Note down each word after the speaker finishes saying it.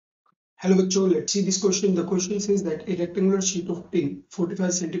Hello bachcho, let's see this question. The question says that a rectangular sheet of tin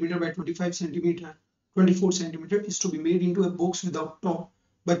 45 centimeter by 25 centimeter 24 centimeter is to be made into a box without top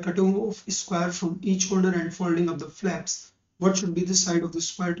by cutting off a square from each corner and folding up the flaps. What should be the side of the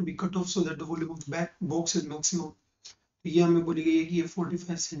square to be cut off so that the volume of the back box is maximum? ये हमें बोली गई है कि ये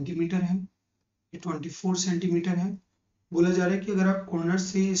 45 centimetre है, ये 24 centimetre है. बोला जा रहा है कि अगर आप कॉर्नर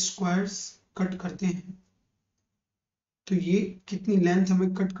से स्क्वायर्स कट करते हैं तो ये कितनी लेंथ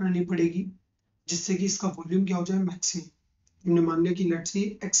हमें कट करनी पड़ेगी जिससे कि इसका वॉल्यूम क्या हो जाए मैक्सिमम. हमने मान लिया कि लेट्स से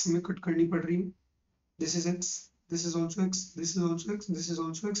एक्स हमें कट करनी पड़ रही है. This is x, this is also x, this is also x, this is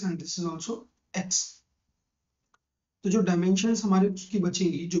also x and this is also x. तो जो डायमेंशंस हमारे उसकी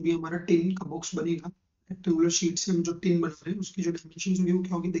बचेंगी, जो भी हमारा टिन का बॉक्स बनेगा रेक्टेंगुलर शीट से हम जो टिन बना रहे हैं उसकी जो डायमेंशंस होगी वो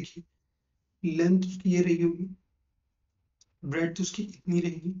क्या होगी. देखिए लेंथ उसकी ये रही होगी, ब्रेड्थ उसकी इतनी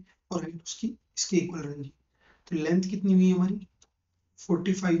रहेगी और हाइट उसकी इसके इक्वल रहेगी. तो लेंथ कितनी हुई हमारी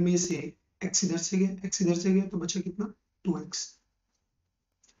 45 में से x इधर से गया, x इधर से गया तो बचा कितना 2x.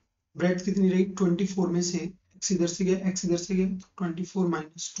 ब्रेड्थ कितनी रही 24 में से x इधर से गया, x इधर से गया तो 24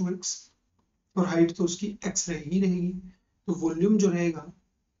 माइनस 2x और हाइट तो उसकी x रहेगी रहेगी. तो वॉल्यूम जो रहेगा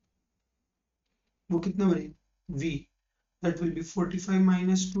वो कितना बनेगा v, that will be 45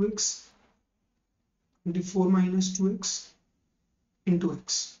 minus 2x 24 minus 2x into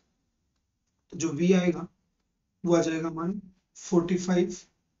x. तो जो v आएगा वो आ जाएगा हमारा 45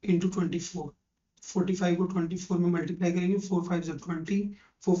 इंटू 24. 45 को 24 में मल्टीप्लाई करेंगे, 4 5 जा 20,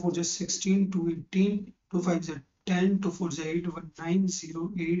 4 4 जा 16, 2 18, 2 5 जा 10, 2 4 जा 8, 1 9 0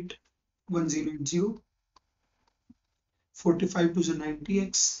 8 1 0 8 0. 45 2 जा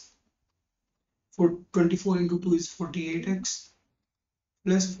 90x, 24 into 2 is 48x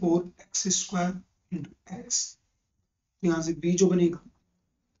plus 4x square into x. यहाँ से b जो बनेगा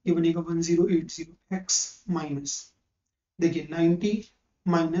ये बनेगा 1080x माइनस, देखिए 90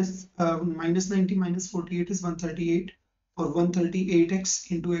 माइनस 90 माइनस 48 इज 138 और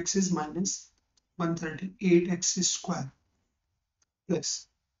 138x into x is minus 138x square plus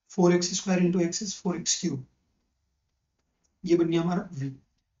 4x square into x is 4x cube. ये बन गया हमारा v.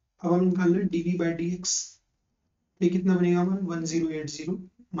 अब हम निकाल लें dv बाई dx. ये कितना बनेगा हमारा 1080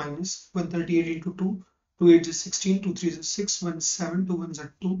 minus 138 into 2, 2 8 is 16, 2 3 is 6, 1 7, 2 1 is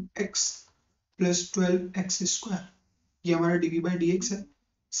 2x plus 12x square. ये हमारा dv बाई dx है.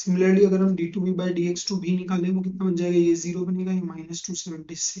 सिमिलरली अगर हम d2v बाई dx2 भी निकालें वो कितना बन जाएगा, ये 0 बनेगा, ये माइनस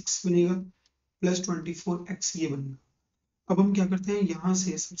 276 बनेगा प्लस 24x ये बनेगा. अब हम क्या करते हैं, यहाँ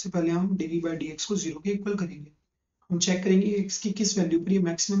से सबसे पहले हम dv बाई dx को 0 के इक्वल करेंगे. हम चेक करेंगे x की किस वैल्यू पर ये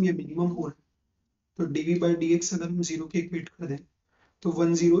मैक्सिमम या मिनिमम हो रहा है. तो dv बाई dx अगर हम 0 के इक्वेट कर दें तो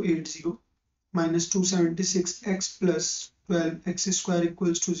 1080 minus 276x plus 12x square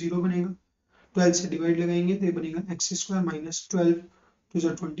equals to 0 बनेगा. 12 से डिवाइड लगाएंगे तो ये बनेगा x स्क्वायर माइनस 12 2 जा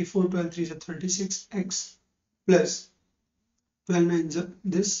 24, 12 3 जा 36x प्लस 12 9 जा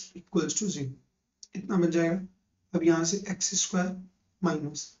दिस इक्वल्स टू 0. इतना बन जाएगा. अब यहाँ से x स्क्वायर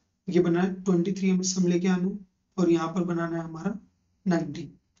माइनस ये बना है 23 हमें सम लेके आना है और यहाँ पर बनाना है हमारा 90.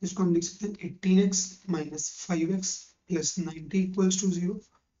 इसको हम लिख सकते हैं 18x minus 5x plus 90 equals to 0.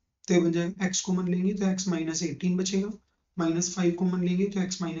 तो ये बन जाएगा x कॉमन लेंगे तो x माइनस 18 बचेगा, माइनस 5 कॉमन लेंगे तो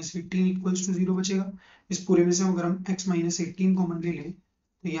x माइनस 18 इक्वल्स टू 0 बचेगा. इस पूरे में से अगर हम x माइनस 18 कॉमन ले लें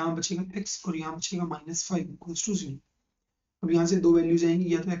तो यहाँ बचेगा x और यहाँ बचेगा माइनस 5 इक्वल्स टू 0. अब यहाँ से दो वैल्यूज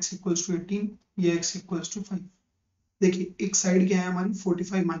आएंगी, या तो x इक्वल्स टू 18 या x इक्वल्स टू 5. देखिए एक साइड क्या है हमारी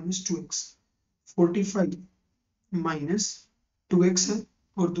 45 माइनस 2x, 45 माइनस 2x है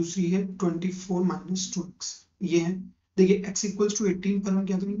और दूसरी है 24 माइनस 2x ये है. देखिए x इक्वल्स टू 18 पर हम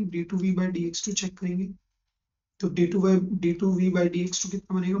क्या करेंगे d2v बाई dx2 चेक करेंगे. तो d2v बाई dx2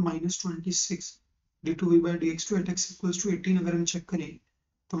 कितना बनेगा minus 26. d2v by dx2 eight x equals to 18 अगर हम चेक करें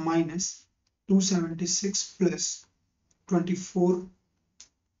तो माइनस 276 प्लस 24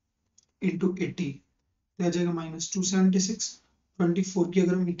 इंटू 80 तो आ जाएगा माइनस 276. 24 की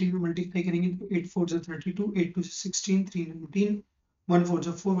अगर हम 18 में मल्टीप्लाई करेंगे तो 8 4 जा 32, 8 2 जा 16, 3 19, 1 4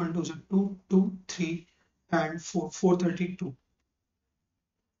 जा 4, 1 2 जा 2, 2 3 एंड 4 432.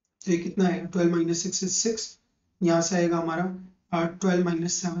 तो ये कितना आएगा 12 माइनस 6 इज 6. यहाँ से आएगा हमारा 12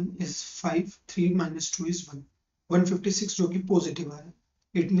 माइनस 7 इज 5, 3 माइनस 2 इज 1, 156 जो कि पॉजिटिव है.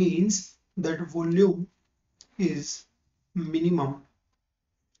 It means that volume is minimum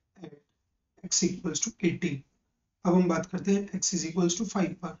eight x equals to 18. अब हम बात करते हैं x इज इक्वल्स टू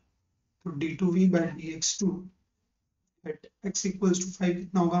 5 पर. तो d2v by dx2 eight x equals to 5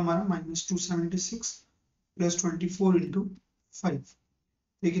 कितना होगा हमारा माइनस 276 प्लस 24 इंटू 5.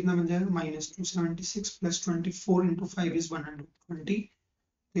 ये कितना बन जाएगा माइनस 276 प्लस 24 इंटू 5 इज 120.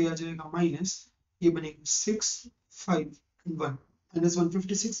 तो ये आ जाएगा माइनस, ये बनेगा 6 5 1. minus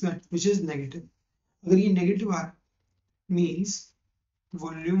 156 which is negative. अगर ये नेगेटिव आ रहा means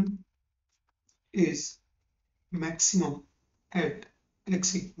volume is maximum at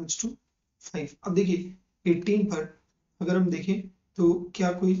x equals to 5. अब देखिए 18 पर अगर हम देखें तो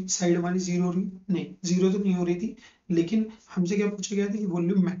क्या कोई साइड हमारी जीरो हो रही? नहीं, जीरो तो नहीं हो रही थी, लेकिन हमसे क्या पूछा गया था कि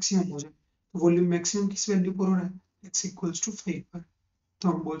वॉल्यूम मैक्सिमम हो जाए, तो वॉल्यूम मैक्सिमम किस वैल्यू पर हो रहा है? x इक्वल्स टू 5 पर। तो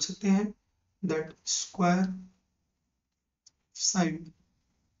हम बोल सकते हैं that square side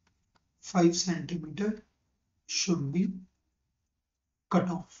 5 centimetre should be cut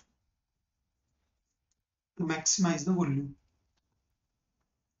off to maximize the volume.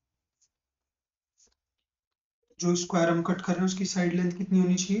 जो स्क्वायर हम कट कर रहे हैं उसकी साइड लेंथ कितनी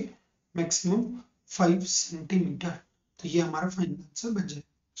होनी चाहिए? Maximum 5 centimetre. तो ये हमारा फाइनल आंसर बन जाए।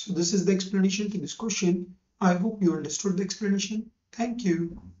 So this is the explanation to this question. I hope you understood the explanation. Thank you.